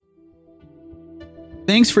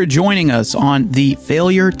Thanks for joining us on the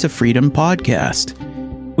Failure to Freedom podcast.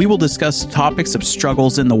 We will discuss topics of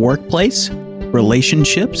struggles in the workplace,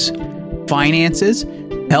 relationships, finances,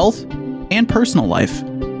 health, and personal life.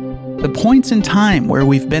 The points in time where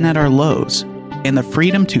we've been at our lows, and the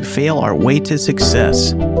freedom to fail our way to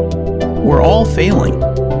success. We're all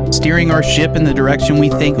failing, steering our ship in the direction we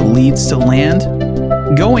think leads to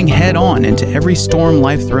land, going head on into every storm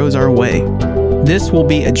life throws our way. This will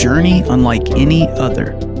be a journey unlike any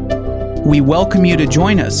other. We welcome you to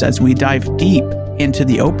join us as we dive deep into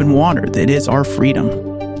the open water that is our freedom.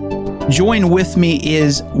 Join with me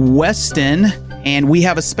is Weston, and we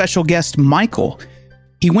have a special guest, Michael.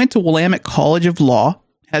 He went to Willamette College of Law,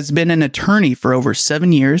 has been an attorney for over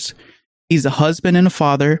 7 years. He's a husband and a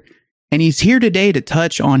father, and he's here today to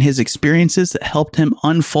touch on his experiences that helped him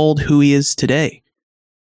unfold who he is today.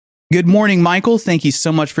 Good morning, Michael. Thank you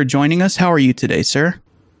so much for joining us. How are you today, sir?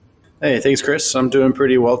 Hey, thanks, Chris. I'm doing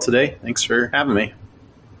pretty well today. Thanks for having me.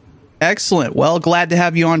 Excellent. Well, glad to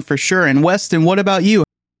have you on for sure. And Weston, what about you?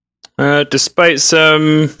 Despite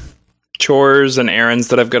some chores and errands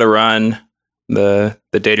that I've got to run, the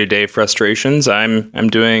day-to-day frustrations, I'm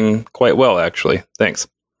doing quite well, actually. Thanks.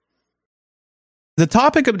 The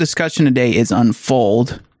topic of discussion today is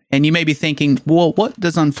unfold. And you may be thinking, well, what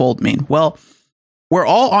does unfold mean? Well, we're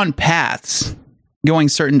all on paths going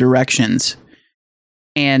certain directions.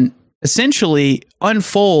 And essentially,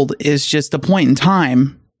 unfold is just a point in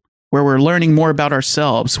time where we're learning more about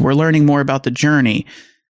ourselves. We're learning more about the journey.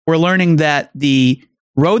 We're learning that the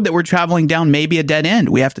road that we're traveling down may be a dead end.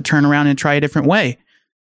 We have to turn around and try a different way.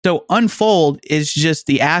 So unfold is just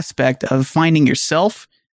the aspect of finding yourself,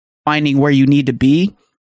 finding where you need to be,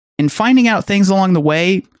 and finding out things along the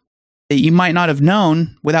way that you might not have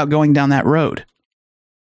known without going down that road.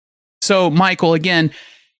 So, Michael, again,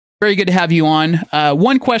 very good to have you on.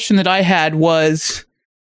 One question that I had was,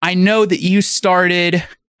 I know that you started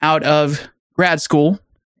out of grad school,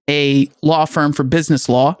 a law firm for business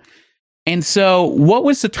law. And so what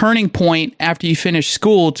was the turning point after you finished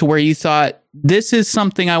school to where you thought, this is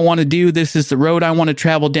something I want to do, this is the road I want to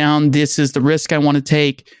travel down, this is the risk I want to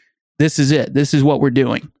take, this is it, this is what we're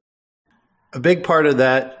doing? A big part of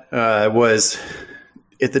that was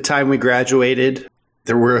at the time we graduated,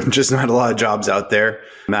 there were just not a lot of jobs out there.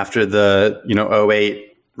 After the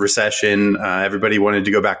 '08 recession, everybody wanted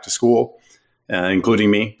to go back to school, including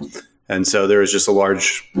me. And so there was just a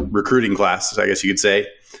large recruiting class, I guess you could say.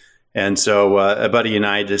 And so a buddy and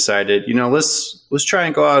I decided, let's try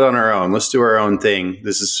and go out on our own. Let's do our own thing.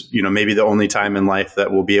 This is, maybe the only time in life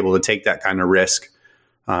that we'll be able to take that kind of risk.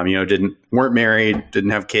 Weren't married, didn't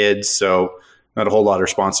have kids, so not a whole lot of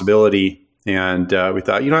responsibility. And we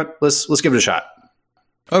thought, let's give it a shot.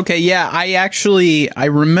 Okay, yeah, I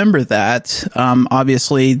remember that.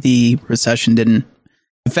 Obviously, the recession didn't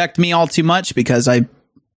affect me all too much because I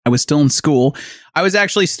was still in school. I was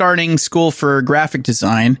actually starting school for graphic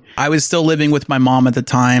design. I was still living with my mom at the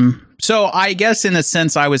time. So I guess in a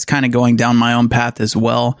sense, I was kind of going down my own path as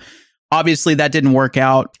well. Obviously, that didn't work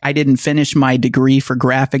out. I didn't finish my degree for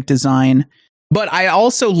graphic design, but I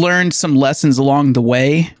also learned some lessons along the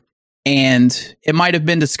way, and it might have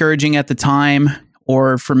been discouraging at the time.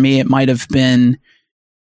 Or for me, it might have been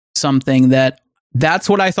something that's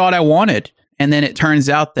what I thought I wanted. And then it turns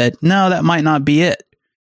out that, no, that might not be it.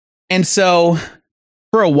 And so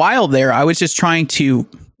for a while there, I was just trying to,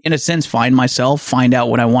 in a sense, find myself, find out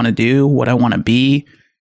what I want to do, what I want to be.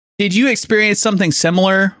 Did you experience something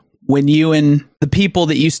similar when you and the people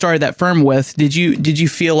that you started that firm with? Did you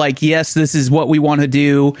feel like, yes, this is what we want to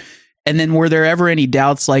do? And then were there ever any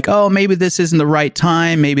doubts like, oh, maybe this isn't the right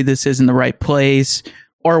time, maybe this isn't the right place?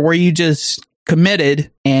 Or were you just committed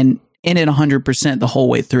and in it 100% the whole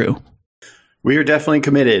way through? We were definitely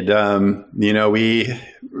committed. We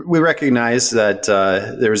recognized that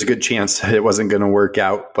there was a good chance that it wasn't going to work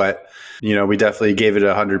out, but we definitely gave it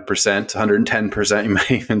 100%, 110%, you might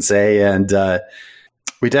even say, and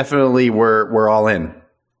we definitely were all in.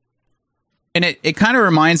 And it kind of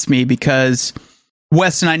reminds me because,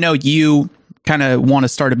 Weston, I know you kind of want to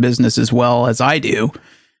start a business as well as I do.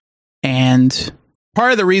 And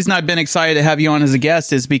part of the reason I've been excited to have you on as a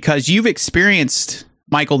guest is because you've experienced,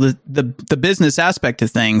 Michael, the business aspect of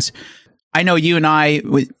things. I know you and I,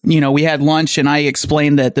 we had lunch and I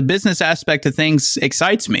explained that the business aspect of things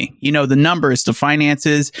excites me. The numbers, the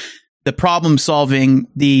finances, the problem solving,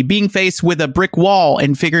 the being faced with a brick wall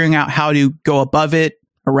and figuring out how to go above it,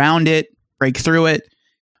 around it, break through it.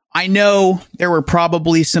 I know there were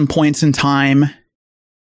probably some points in time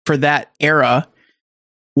for that era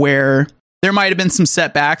where there might have been some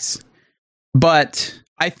setbacks, but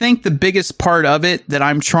I think the biggest part of it that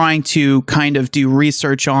I'm trying to kind of do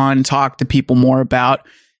research on, talk to people more about,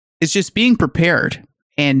 is just being prepared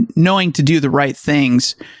and knowing to do the right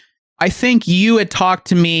things. I think you had talked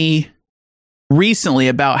to me recently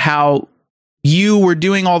about how you were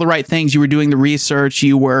doing all the right things. You were doing the research.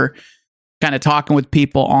 You were kind of talking with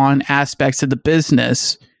people on aspects of the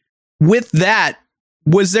business. With that,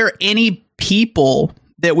 was there any people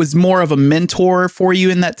that was more of a mentor for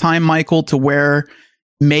you in that time, Michael, to where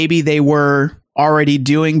maybe they were already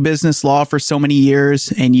doing business law for so many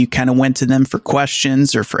years and you kind of went to them for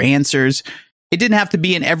questions or for answers? It didn't have to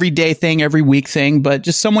be an everyday thing, every week thing, but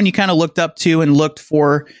just someone you kind of looked up to and looked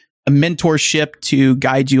for a mentorship to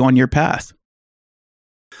guide you on your path.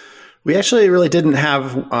 We actually really didn't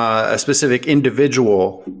have a specific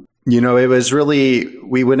individual. It was really,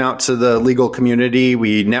 we went out to the legal community,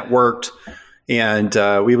 we networked, and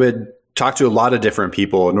we would talk to a lot of different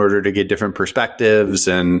people in order to get different perspectives,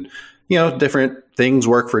 and, different things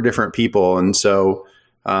work for different people. And so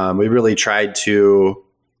we really tried to,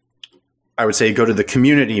 I would say, go to the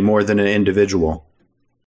community more than an individual.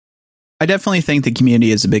 I definitely think the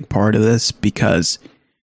community is a big part of this because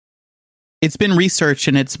it's been researched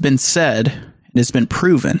and it's been said and it's been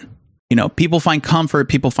proven. People find comfort,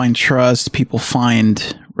 people find trust, people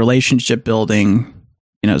find relationship building,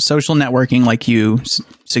 social networking, like you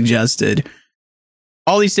suggested,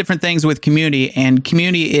 all these different things with community. And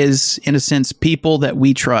community is, in a sense, people that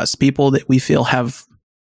we trust, people that we feel have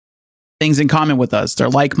things in common with us. They're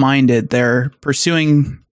like-minded. They're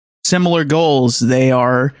pursuing similar goals. They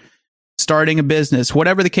are starting a business,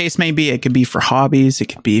 whatever the case may be. It could be for hobbies. It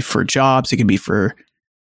could be for jobs. It could be for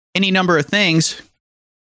any number of things.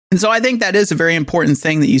 And so I think that is a very important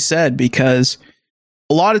thing that you said, because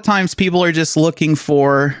a lot of times people are just looking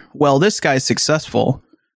for, well, this guy's successful,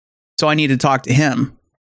 so I need to talk to him.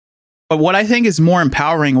 But what I think is more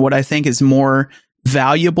empowering, what I think is more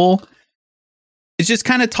valuable, is just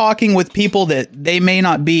kind of talking with people that they may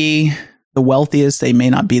not be the wealthiest, they may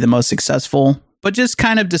not be the most successful, but just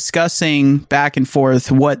kind of discussing back and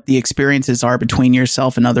forth what the experiences are between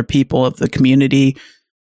yourself and other people of the community,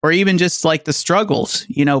 or even just like the struggles.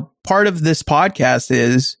 Part of this podcast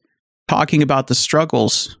is talking about the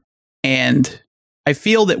struggles. And I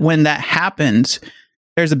feel that when that happens,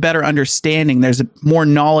 there's a better understanding, there's more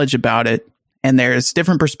knowledge about it, and there's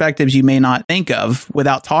different perspectives you may not think of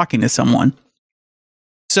without talking to someone.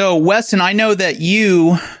 So, Weston, I know that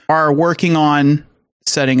you are working on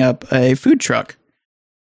setting up a food truck,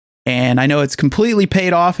 and I know it's completely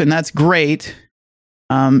paid off, and that's great.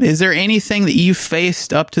 Is there anything that you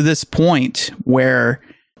faced up to this point where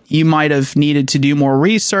you might have needed to do more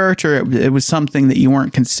research, or it was something that you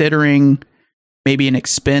weren't considering, maybe an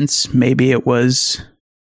expense, maybe it was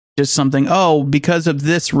just something, because of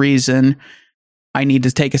this reason, I need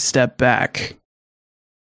to take a step back?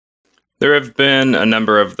 There have been a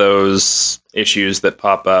number of those issues that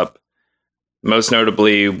pop up, most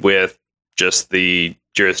notably with just the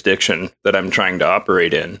jurisdiction that I'm trying to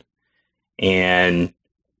operate in. And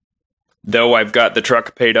though I've got the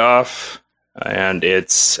truck paid off and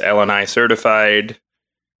it's L&I certified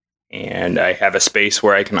and I have a space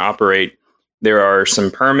where I can operate, there are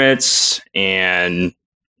some permits and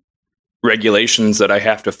regulations that I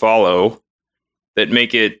have to follow that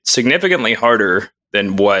make it significantly harder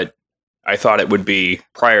than what I thought it would be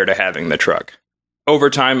prior to having the truck.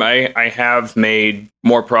 Over time, I have made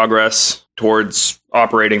more progress towards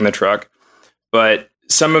operating the truck, but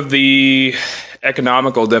some of the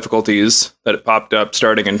economical difficulties that popped up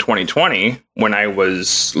starting in 2020 when I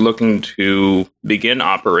was looking to begin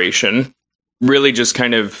operation really just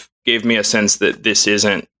kind of gave me a sense that this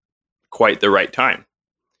isn't quite the right time.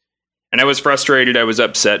 And I was frustrated. I was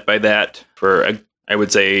upset by that for, I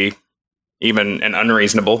would say, even an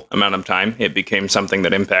unreasonable amount of time. It became something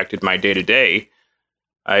that impacted my day-to-day.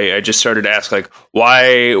 I just started to ask,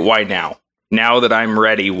 why now? Now that I'm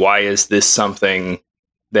ready, why is this something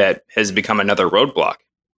that has become another roadblock?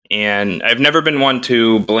 And I've never been one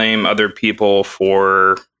to blame other people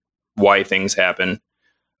for why things happen.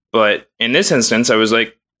 But in this instance, I was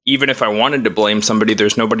like, even if I wanted to blame somebody,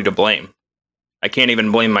 there's nobody to blame. I can't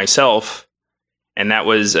even blame myself. And that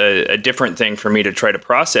was a different thing for me to try to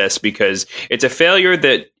process, because it's a failure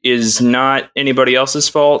that is not anybody else's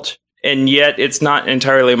fault. And yet it's not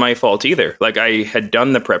entirely my fault either. I had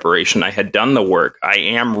done the preparation. I had done the work. I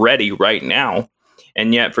am ready right now.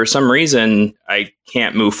 And yet for some reason, I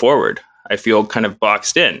can't move forward. I feel kind of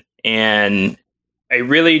boxed in. And I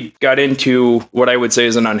really got into what I would say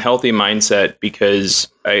is an unhealthy mindset, because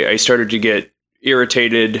I started to get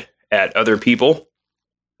irritated at other people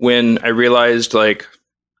when I realized, I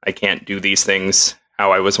can't do these things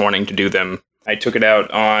how I was wanting to do them. I took it out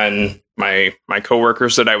on my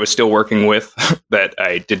coworkers that I was still working with that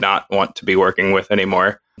I did not want to be working with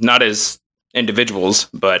anymore. Not as individuals,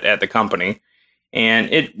 but at the company.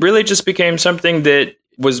 And it really just became something that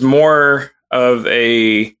was more of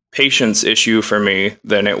a patience issue for me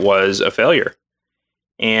than it was a failure.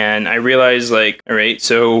 And I realized, all right,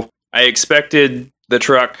 so I expected the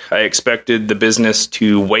truck, I expected the business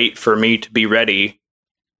to wait for me to be ready.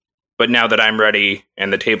 But now that I'm ready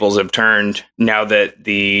and the tables have turned, now that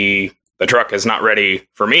the truck is not ready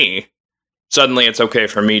for me, suddenly it's okay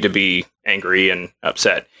for me to be angry and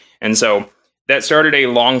upset. And so that started a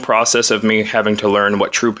long process of me having to learn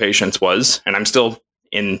what true patience was. And I'm still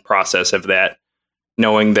in process of that,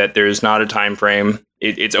 knowing that there's not a time frame.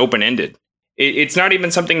 It's open-ended. It's not even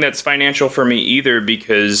something that's financial for me either,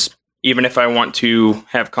 because even if I want to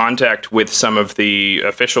have contact with some of the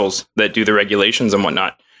officials that do the regulations and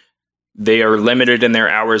whatnot, they are limited in their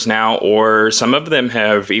hours now, or some of them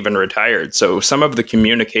have even retired. So some of the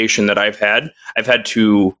communication that I've had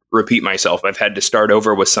to repeat myself. I've had to start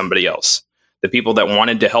over with somebody else. The people that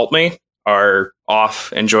wanted to help me are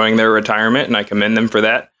off enjoying their retirement, and I commend them for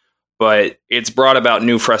that. But it's brought about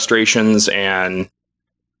new frustrations and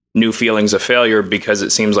new feelings of failure because it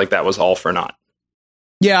seems like that was all for naught.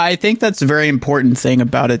 Yeah, I think that's a very important thing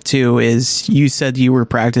about it too, is you said you were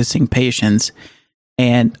practicing patience.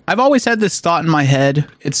 And I've always had this thought in my head.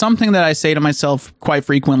 It's something that I say to myself quite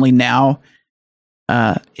frequently now.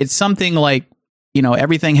 It's something like,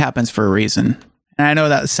 everything happens for a reason. And I know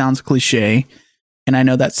that sounds cliche, and I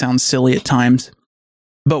know that sounds silly at times.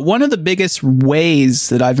 But one of the biggest ways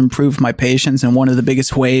that I've improved my patience, and one of the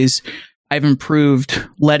biggest ways I've improved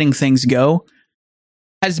letting things go,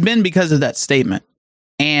 has been because of that statement.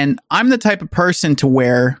 And I'm the type of person to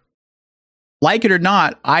where, like it or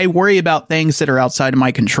not, I worry about things that are outside of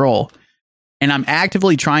my control. And I'm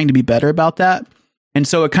actively trying to be better about that. And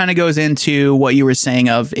so it kind of goes into what you were saying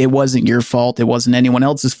of, it wasn't your fault. It wasn't anyone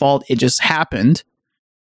else's fault. It just happened.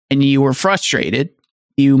 And you were frustrated.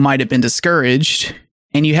 You might have been discouraged.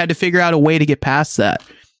 And you had to figure out a way to get past that.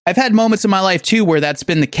 I've had moments in my life too where that's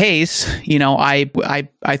been the case.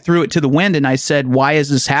 I threw it to the wind and I said, why is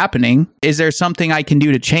this happening? Is there something I can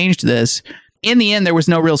do to change this? In the end, there was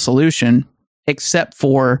no real solution, except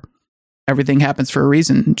for everything happens for a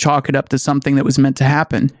reason. Chalk it up to something that was meant to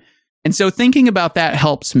happen. And so thinking about that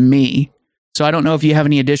helps me. So I don't know if you have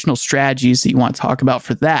any additional strategies that you want to talk about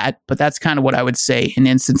for that, but that's kind of what I would say in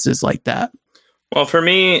instances like that. Well, for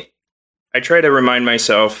me, I try to remind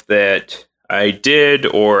myself that I did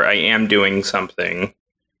or I am doing something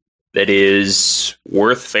that is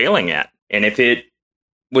worth failing at. And if it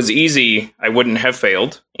was easy, I wouldn't have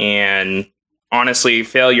failed. And honestly,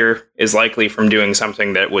 failure is likely from doing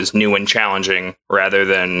something that was new and challenging rather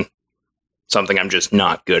than something I'm just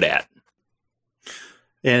not good at.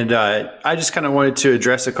 And I just kind of wanted to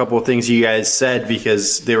address a couple of things you guys said,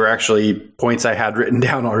 because they were actually points I had written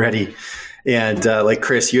down already. And like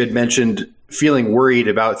Chris, you had mentioned feeling worried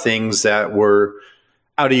about things that were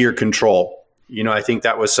out of your control. I think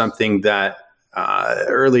that was something that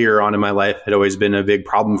earlier on in my life had always been a big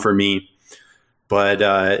problem for me. But,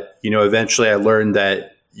 eventually I learned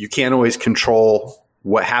that you can't always control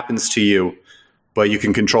what happens to you, but you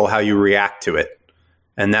can control how you react to it.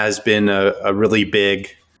 And that has been a really big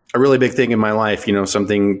thing in my life,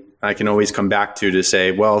 something I can always come back to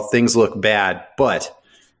say, well, things look bad, but,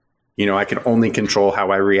 I can only control how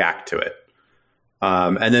I react to it.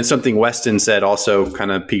 And then something Weston said also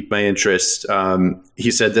kind of piqued my interest.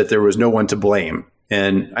 He said that there was no one to blame.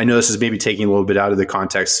 And I know this is maybe taking a little bit out of the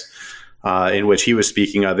context in which he was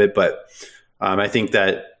speaking of it, but I think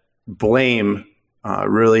that blame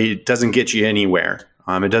really doesn't get you anywhere.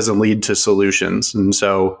 It doesn't lead to solutions. And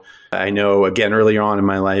so I know, again, early on in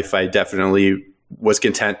my life, I definitely was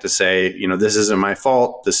content to say, this isn't my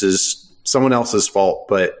fault. This is someone else's fault.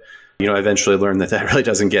 But, I eventually learned that really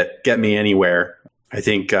doesn't get me anywhere. I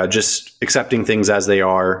think just accepting things as they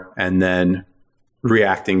are and then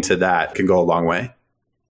reacting to that can go a long way.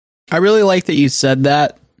 I really like that you said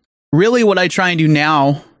that. Really what I try and do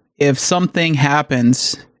now, if something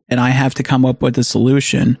happens and I have to come up with a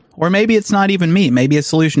solution, or maybe it's not even me, maybe a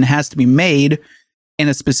solution has to be made in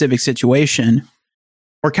a specific situation,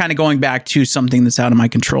 or kind of going back to something that's out of my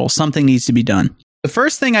control, something needs to be done. The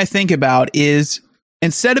first thing I think about is,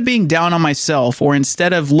 instead of being down on myself, or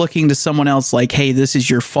instead of looking to someone else like, hey, this is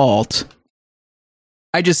your fault,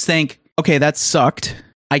 I just think, okay, that sucked.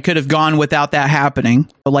 I could have gone without that happening.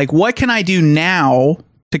 But what can I do now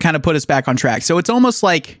to kind of put us back on track? So it's almost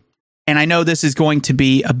like, and I know this is going to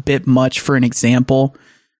be a bit much for an example,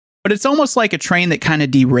 but it's almost like a train that kind of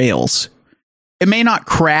derails. it may not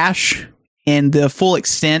crash in the full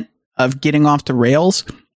extent of getting off the rails.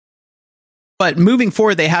 But moving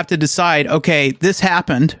forward, they have to decide, okay, this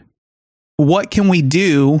happened. What can we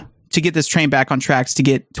do to get this train back on tracks to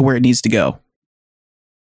get to where it needs to go?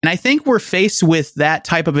 And I think we're faced with that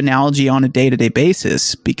type of analogy on a day-to-day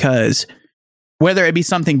basis, because whether it be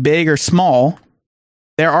something big or small,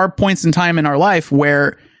 there are points in time in our life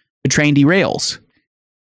where the train derails.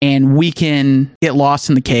 And we can get lost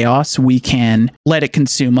in the chaos. We can let it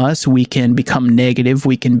consume us. We can become negative.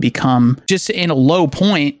 We can become just in a low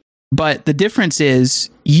point. But the difference is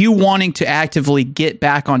you wanting to actively get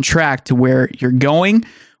back on track to where you're going,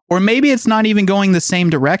 or maybe it's not even going the same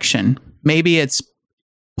direction. Maybe it's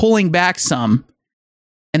pulling back some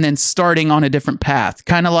and then starting on a different path.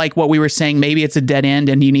 Kind of like what we were saying, maybe it's a dead end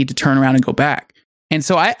and you need to turn around and go back. And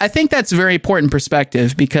so I think that's a very important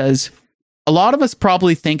perspective, because a lot of us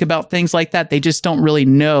probably think about things like that. They just don't really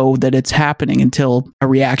know that it's happening until a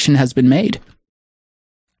reaction has been made.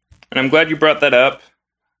 And I'm glad you brought that up.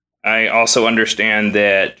 I also understand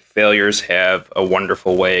that failures have a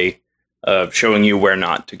wonderful way of showing you where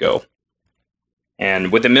not to go.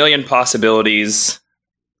 And with a million possibilities,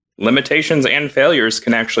 limitations and failures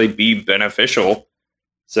can actually be beneficial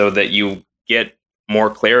so that you get more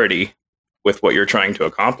clarity with what you're trying to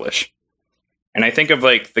accomplish. And I think of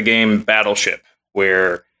like the game Battleship,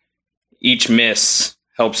 where each miss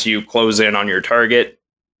helps you close in on your target,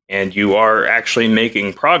 and you are actually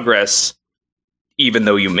making progress even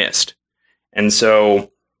though you missed. And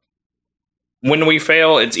so when we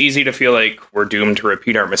fail, it's easy to feel like we're doomed to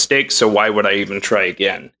repeat our mistakes, so why would I even try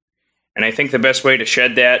again? And I think the best way to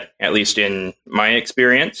shed that, at least in my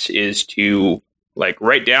experience, is to like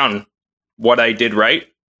write down what I did right,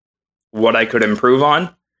 what I could improve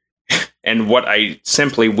on, and what I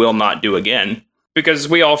simply will not do again. Because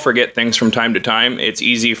we all forget things from time to time. It's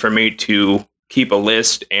easy for me to keep a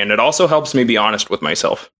list, and it also helps me be honest with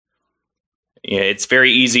myself. Yeah, it's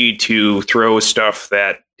very easy to throw stuff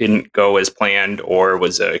that didn't go as planned or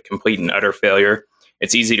was a complete and utter failure.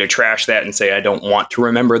 It's easy to trash that and say, I don't want to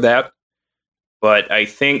remember that. But I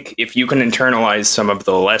think if you can internalize some of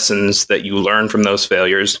the lessons that you learn from those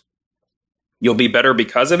failures, you'll be better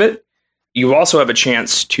because of it. You also have a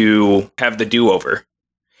chance to have the do-over.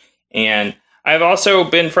 And I've also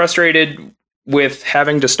been frustrated with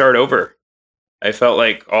having to start over. I felt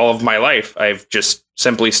like all of my life, I've just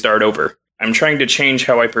simply start over. I'm trying to change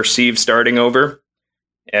how I perceive starting over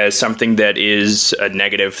as something that is a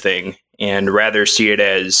negative thing, and rather see it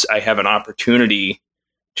as I have an opportunity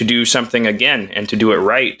to do something again and to do it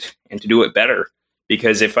right and to do it better.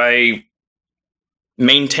 Because if I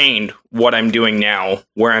maintained what I'm doing now,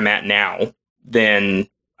 where I'm at now, then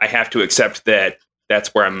I have to accept that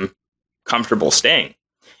that's where I'm comfortable staying.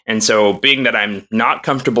 And so being that I'm not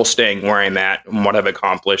comfortable staying where I'm at and what I've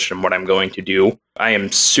accomplished and what I'm going to do, I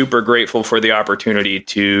am super grateful for the opportunity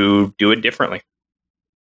to do it differently.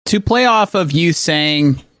 To play off of you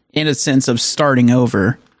saying, in a sense of starting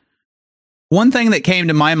over, one thing that came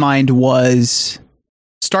to my mind was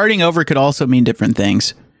starting over could also mean different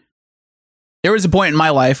things. There was a point in my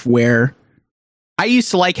life where I used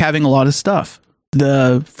to like having a lot of stuff.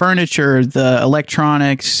 The furniture, the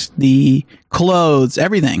electronics, the clothes,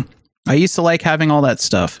 everything. I used to like having all that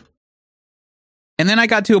stuff. And then I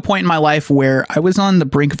got to a point in my life where I was on the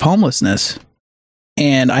brink of homelessness,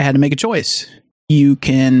 and I had to make a choice. You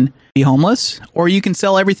can be homeless, or you can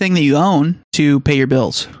sell everything that you own to pay your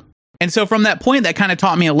bills. And so from that point, that kind of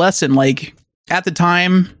taught me a lesson. Like at the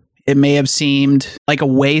time, it may have seemed like a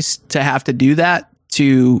waste to have to do that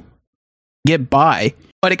to get by.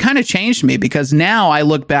 But it kind of changed me, because now I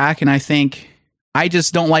look back and I think I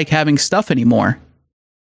just don't like having stuff anymore.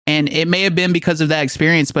 And it may have been because of that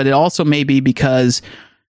experience, but it also may be because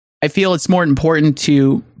I feel it's more important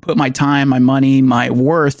to put my time, my money, my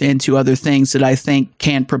worth into other things that I think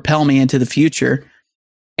can propel me into the future.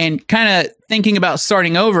 And kind of thinking about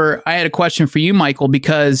starting over, I had a question for you, Michael,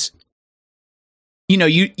 because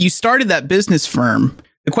you started that business firm.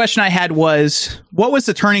 The question I had was, what was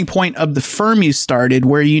the turning point of the firm you started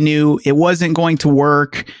where you knew it wasn't going to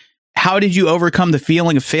work? How did you overcome the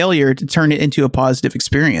feeling of failure to turn it into a positive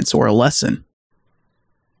experience or a lesson?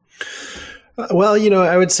 Well,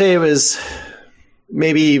 I would say it was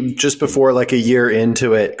maybe just before like a year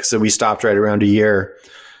into it, because we stopped right around a year.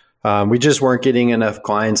 We just weren't getting enough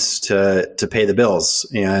clients to pay the bills,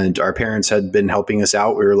 and our parents had been helping us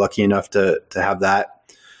out. We were lucky enough to have that.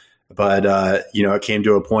 But, it came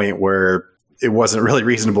to a point where it wasn't really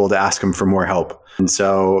reasonable to ask them for more help. And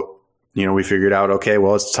so, we figured out, okay,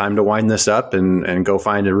 well, it's time to wind this up and go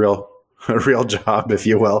find a real job, if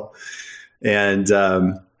you will. And,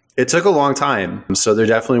 It took a long time. So there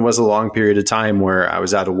definitely was a long period of time where I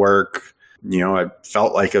was out of work. I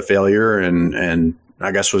felt like a failure and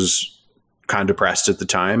I guess was kind of depressed at the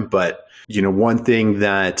time. But, one thing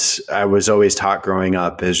that I was always taught growing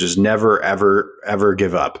up is just never, ever, ever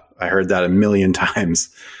give up. I heard that a million times.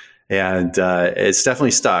 And it's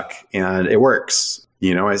definitely stuck and it works.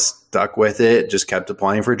 I stuck with it, just kept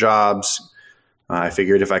applying for jobs. I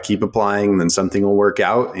figured if I keep applying, then something will work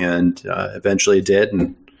out. And eventually it did.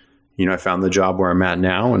 And, I found the job where I'm at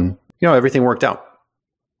now and, everything worked out.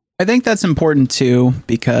 I think that's important too,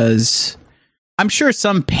 because I'm sure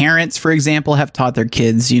some parents, for example, have taught their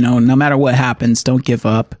kids, no matter what happens, don't give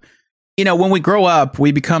up. When we grow up,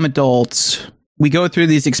 we become adults, we go through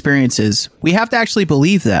these experiences. We have to actually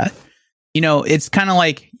believe that. It's kind of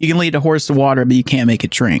like you can lead a horse to water, but you can't make it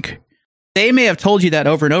drink. They may have told you that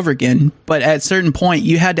over and over again, but at a certain point,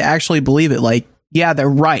 you had to actually believe it. Like, yeah, they're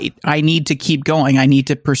right. I need to keep going. I need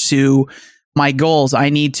to pursue my goals. I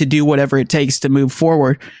need to do whatever it takes to move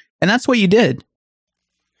forward. And that's what you did.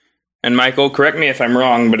 And Michael, correct me if I'm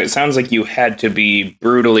wrong, but it sounds like you had to be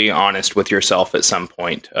brutally honest with yourself at some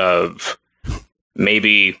point of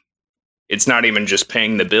maybe it's not even just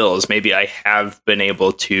paying the bills. Maybe I have been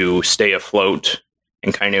able to stay afloat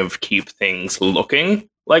and kind of keep things looking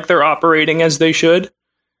like they're operating as they should.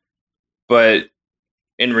 But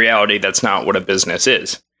in reality, that's not what a business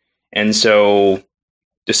is. And so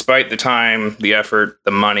despite the time, the effort,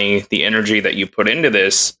 the money, the energy that you put into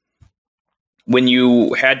this, when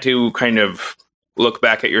you had to kind of look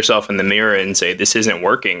back at yourself in the mirror and say, this isn't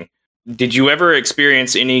working, did you ever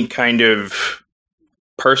experience any kind of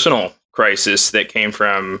personal crisis that came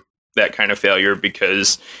from that kind of failure?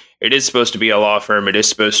 Because it is supposed to be a law firm. It is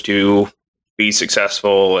supposed to be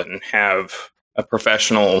successful and have a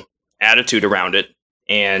professional attitude around it.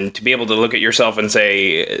 And to be able to look at yourself and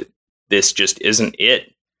say, this just isn't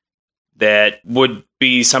it, that would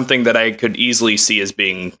be something that I could easily see as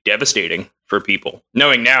being devastating for people.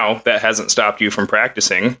 Knowing now that hasn't stopped you from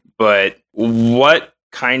practicing, but what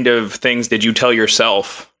kind of things did you tell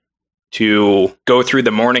yourself to go through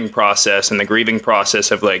the mourning process and the grieving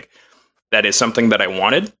process of like, that is something that I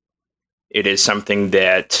wanted. It is something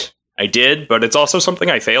that I did, but it's also something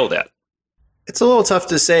I failed at. It's a little tough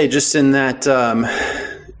to say just in that,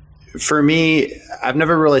 for me, I've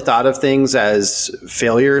never really thought of things as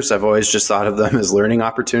failures. I've always just thought of them as learning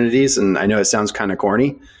opportunities. And I know it sounds kind of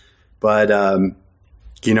corny, but,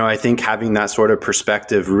 I think having that sort of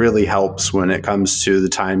perspective really helps when it comes to the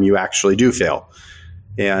time you actually do fail.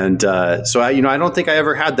 And so I don't think I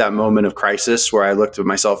ever had that moment of crisis where I looked at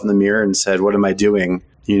myself in the mirror and said, what am I doing?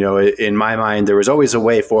 In my mind, there was always a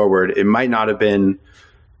way forward. It might not have been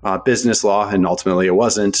business law, and ultimately it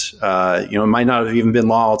wasn't. It might not have even been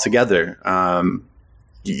law altogether.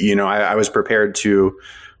 I was prepared to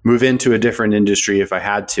move into a different industry if I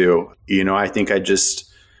had to. I think I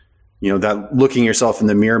just, that looking yourself in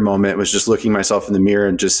the mirror moment was just looking myself in the mirror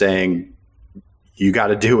and just saying, you got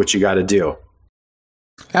to do what you got to do.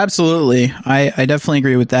 Absolutely. I definitely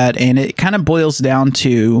agree with that. And it kind of boils down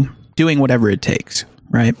to doing whatever it takes,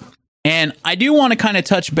 right? And I do want to kind of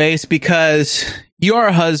touch base because you are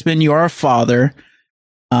a husband, you are a father.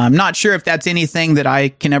 I'm not sure if that's anything that I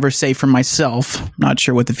can ever say for myself. I'm not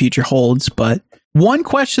sure what the future holds, but one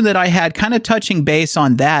question that I had kind of touching base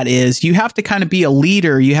on that is you have to kind of be a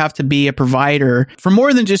leader. You have to be a provider for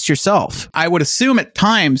more than just yourself. I would assume at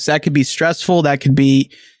times that could be stressful. That could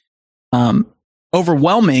be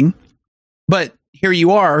overwhelming, but here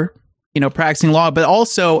you are, practicing law, but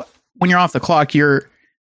also when you're off the clock, you're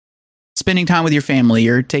spending time with your family,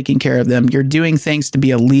 you're taking care of them, you're doing things to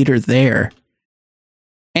be a leader there.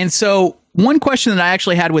 And so one question that I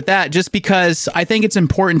actually had with that, just because I think it's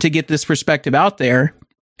important to get this perspective out there,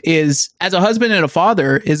 is as a husband and a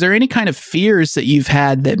father, is there any kind of fears that you've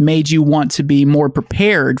had that made you want to be more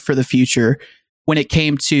prepared for the future when it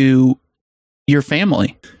came to your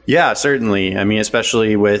family? Yeah, certainly. I mean,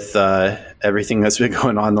 especially with everything that's been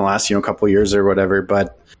going on the last, couple of years or whatever,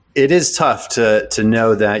 but it is tough to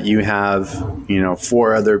know that you have,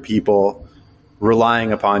 4 other people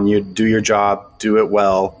relying upon you to do your job, do it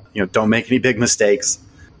well, don't make any big mistakes.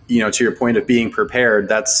 To your point of being prepared,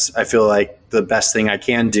 that's, I feel like, the best thing I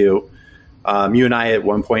can do. You and I at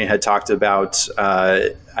one point had talked about,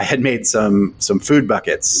 I had made some food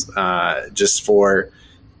buckets just for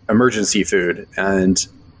emergency food. And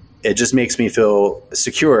it just makes me feel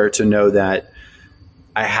secure to know that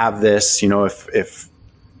I have this, if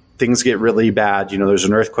things get really bad, there's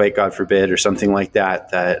an earthquake, God forbid, or something like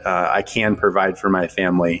that I can provide for my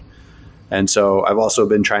family. And so I've also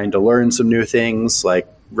been trying to learn some new things. Like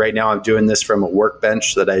right now I'm doing this from a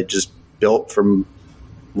workbench that I just built from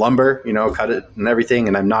lumber, cut it and everything.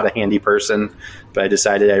 And I'm not a handy person, but I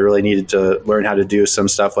decided I really needed to learn how to do some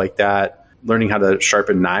stuff like that. Learning how to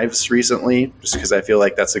sharpen knives recently, just because I feel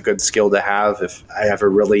like that's a good skill to have if I ever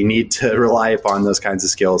really need to rely upon those kinds of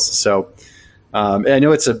skills. So and I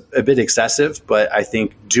know it's a bit excessive, but I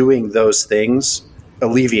think doing those things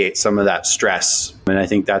alleviate some of that stress. And I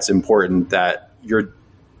think that's important, that you're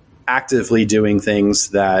actively doing things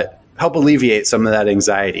that help alleviate some of that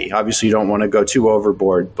anxiety. Obviously, you don't want to go too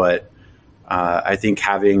overboard, but I think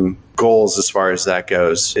having goals as far as that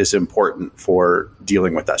goes is important for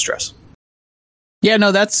dealing with that stress. Yeah,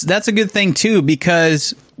 no, that's a good thing too,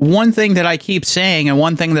 because one thing that I keep saying and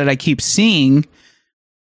one thing that I keep seeing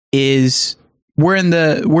is we're in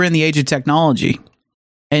the age of technology.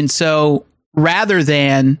 And so rather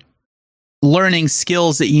than learning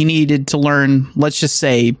skills that you needed to learn, let's just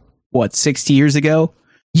say 60 years ago,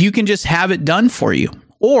 you can just have it done for you.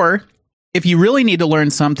 Or if you really need to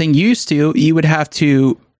learn something, you would have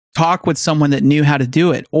to talk with someone that knew how to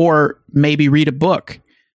do it, or maybe read a book.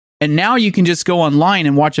 And now you can just go online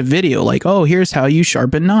and watch a video like, oh, here's how you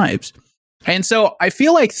sharpen knives. And so I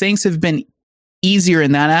feel like things have been easier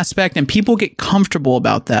in that aspect, and people get comfortable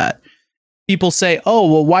about that. People say,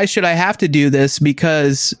 oh, well, why should I have to do this?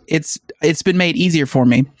 Because it's been made easier for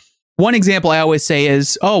me. One example I always say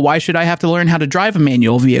is, oh, why should I have to learn how to drive a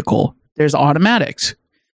manual vehicle? There's automatics.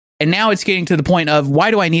 And now it's getting to the point of,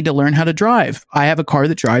 why do I need to learn how to drive? I have a car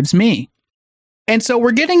that drives me. And so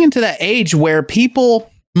we're getting into that age where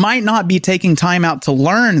people might not be taking time out to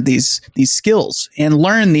learn these skills and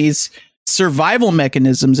learn these survival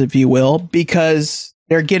mechanisms, if you will, because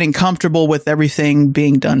they're getting comfortable with everything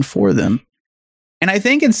being done for them. And I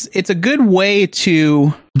think it's a good way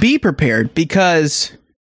to be prepared, because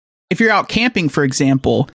if you're out camping, for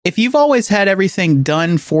example, if you've always had everything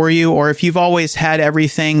done for you, or if you've always had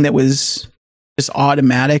everything that was just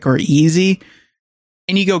automatic or easy,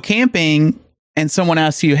 and you go camping and someone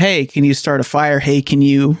asks you, hey, can you start a fire? Hey, can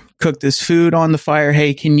you cook this food on the fire?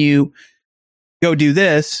 Hey, can you go do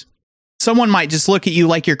this? Someone might just look at you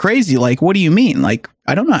like you're crazy. Like, what do you mean? Like,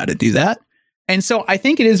 I don't know how to do that. And so I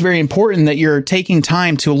think it is very important that you're taking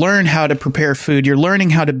time to learn how to prepare food. You're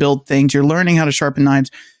learning how to build things. You're learning how to sharpen knives,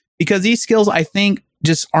 because these skills, I think,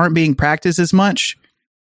 just aren't being practiced as much.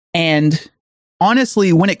 And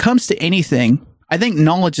honestly, when it comes to anything, I think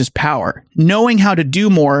knowledge is power. Knowing how to do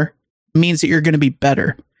more means that you're going to be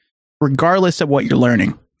better, regardless of what you're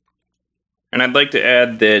learning. And I'd like to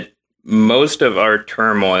add that most of our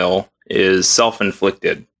turmoil is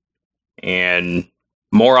self-inflicted. And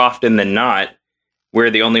more often than not, we're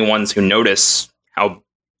the only ones who notice how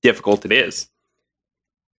difficult it is.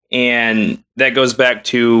 And that goes back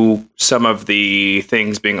to some of the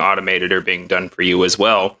things being automated or being done for you as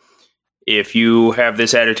well. If you have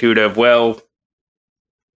this attitude of, well,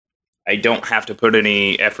 I don't have to put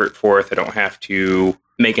any effort forth, I don't have to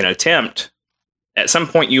make an attempt, at some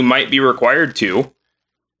point you might be required to.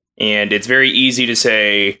 And it's very easy to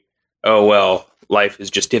say, oh, well, life is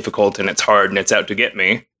just difficult and it's hard and it's out to get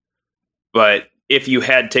me. But if you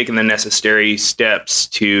had taken the necessary steps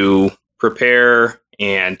to prepare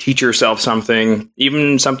and teach yourself something,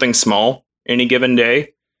 even something small, any given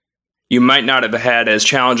day, you might not have had as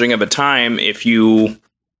challenging of a time if you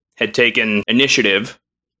had taken initiative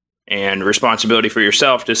and responsibility for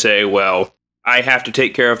yourself to say, well, I have to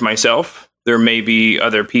take care of myself. There may be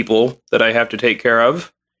other people that I have to take care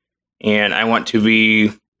of, and I want to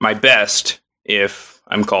be my best if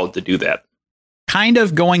I'm called to do that. Kind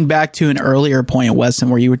of going back to an earlier point, Weston,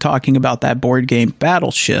 where you were talking about that board game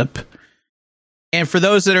Battleship. And for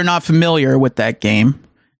those that are not familiar with that game,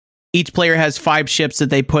 each player has 5 ships that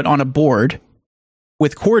they put on a board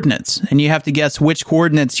with coordinates, and you have to guess which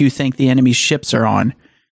coordinates you think the enemy's ships are on.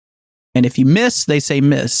 And if you miss, they say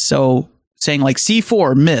miss. So saying like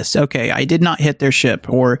C4, miss. Okay, I did not hit their ship.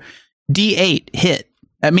 Or D8, hit.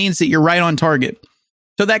 That means that you're right on target.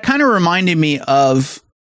 So that kind of reminded me of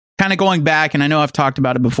kind of going back, and I know I've talked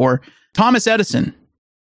about it before, Thomas Edison.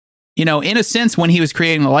 You know, in a sense, when he was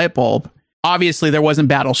creating the light bulb, obviously there wasn't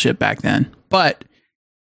Battleship back then, but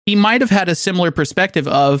he might have had a similar perspective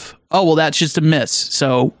of, oh, well, that's just a miss.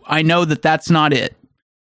 So I know that that's not it.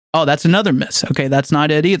 Oh, that's another miss. Okay, that's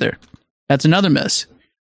not it either. That's another miss.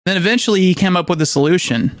 Then eventually he came up with a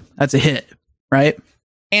solution. That's a hit, right?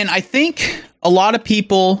 And I think a lot of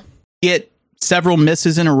people get several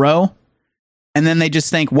misses in a row, and then they just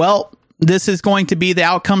think, well, this is going to be the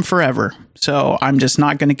outcome forever, so I'm just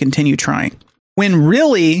not going to continue trying. When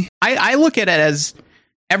really, I look at it as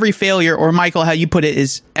every failure, or Michael, how you put it,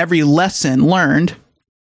 is every lesson learned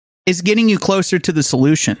is getting you closer to the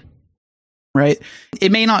solution. right?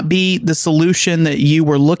 It may not be the solution that you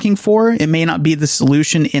were looking for. It may not be the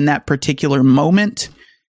solution in that particular moment.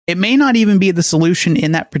 It may not even be the solution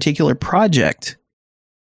in that particular project.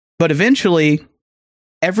 But eventually,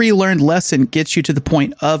 every learned lesson gets you to the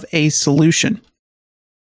point of a solution.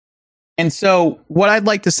 And so what I'd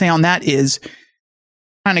like to say on that is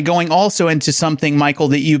kind of going also into something, Michael,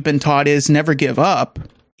 that you've been taught is never give up.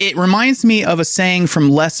 It reminds me of a saying from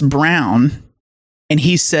Les Brown. And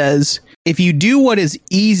he says, if you do what is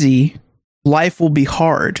easy, life will be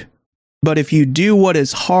hard. But if you do what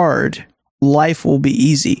is hard, life will be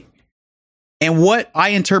easy. And what I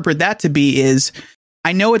interpret that to be is,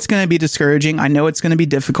 I know it's going to be discouraging. I know it's going to be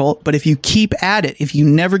difficult. But if you keep at it, if you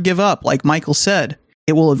never give up, like Michael said,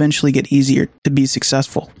 it will eventually get easier to be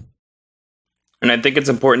successful. And I think it's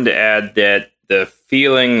important to add that the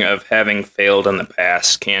feeling of having failed in the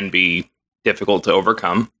past can be difficult to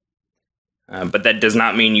overcome. But that does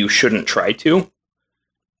not mean you shouldn't try to.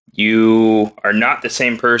 You are not the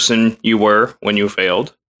same person you were when you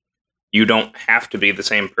failed. You don't have to be the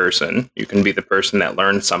same person. You can be the person that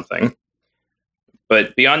learned something.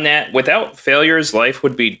 But beyond that, without failures, life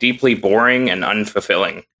would be deeply boring and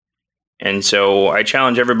unfulfilling. And so I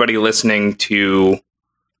challenge everybody listening to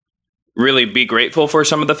really be grateful for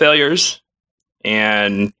some of the failures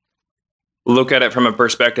and look at it from a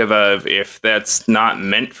perspective of, if that's not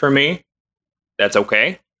meant for me, that's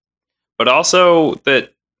okay. But also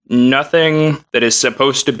that nothing that is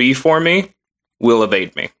supposed to be for me will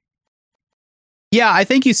evade me. Yeah, I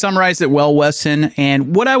think you summarized it well, Weston.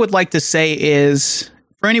 And what I would like to say is,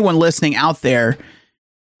 for anyone listening out there,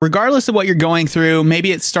 regardless of what you're going through,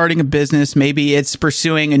 maybe it's starting a business, maybe it's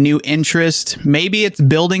pursuing a new interest, maybe it's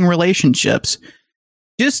building relationships,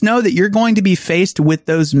 just know that you're going to be faced with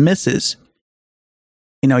those misses.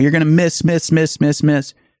 You know, you're going to miss.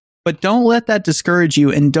 But don't let that discourage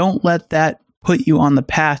you, and don't let that put you on the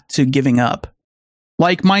path to giving up.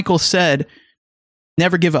 Like Michael said,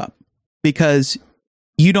 never give up, because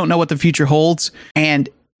you don't know what the future holds. And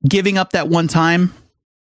giving up that one time,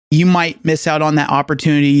 you might miss out on that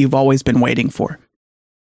opportunity you've always been waiting for.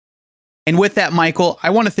 And with that, Michael,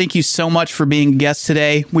 I want to thank you so much for being a guest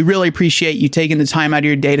today. We really appreciate you taking the time out of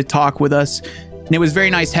your day to talk with us. And it was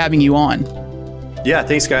very nice having you on. Yeah,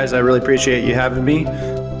 thanks, guys. I really appreciate you having me.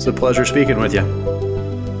 It's a pleasure speaking with you.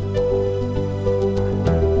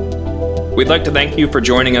 We'd like to thank you for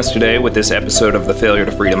joining us today with this episode of the Failure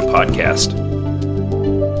to Freedom podcast.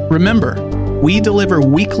 Remember, we deliver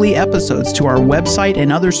weekly episodes to our website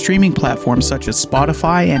and other streaming platforms such as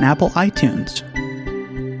Spotify and Apple iTunes.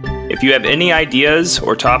 If you have any ideas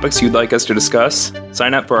or topics you'd like us to discuss,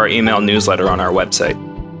 sign up for our email newsletter on our website.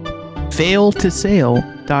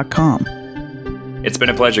 failtosail.com. It's been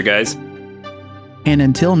a pleasure, guys. And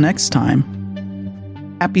until next time,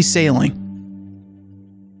 happy sailing.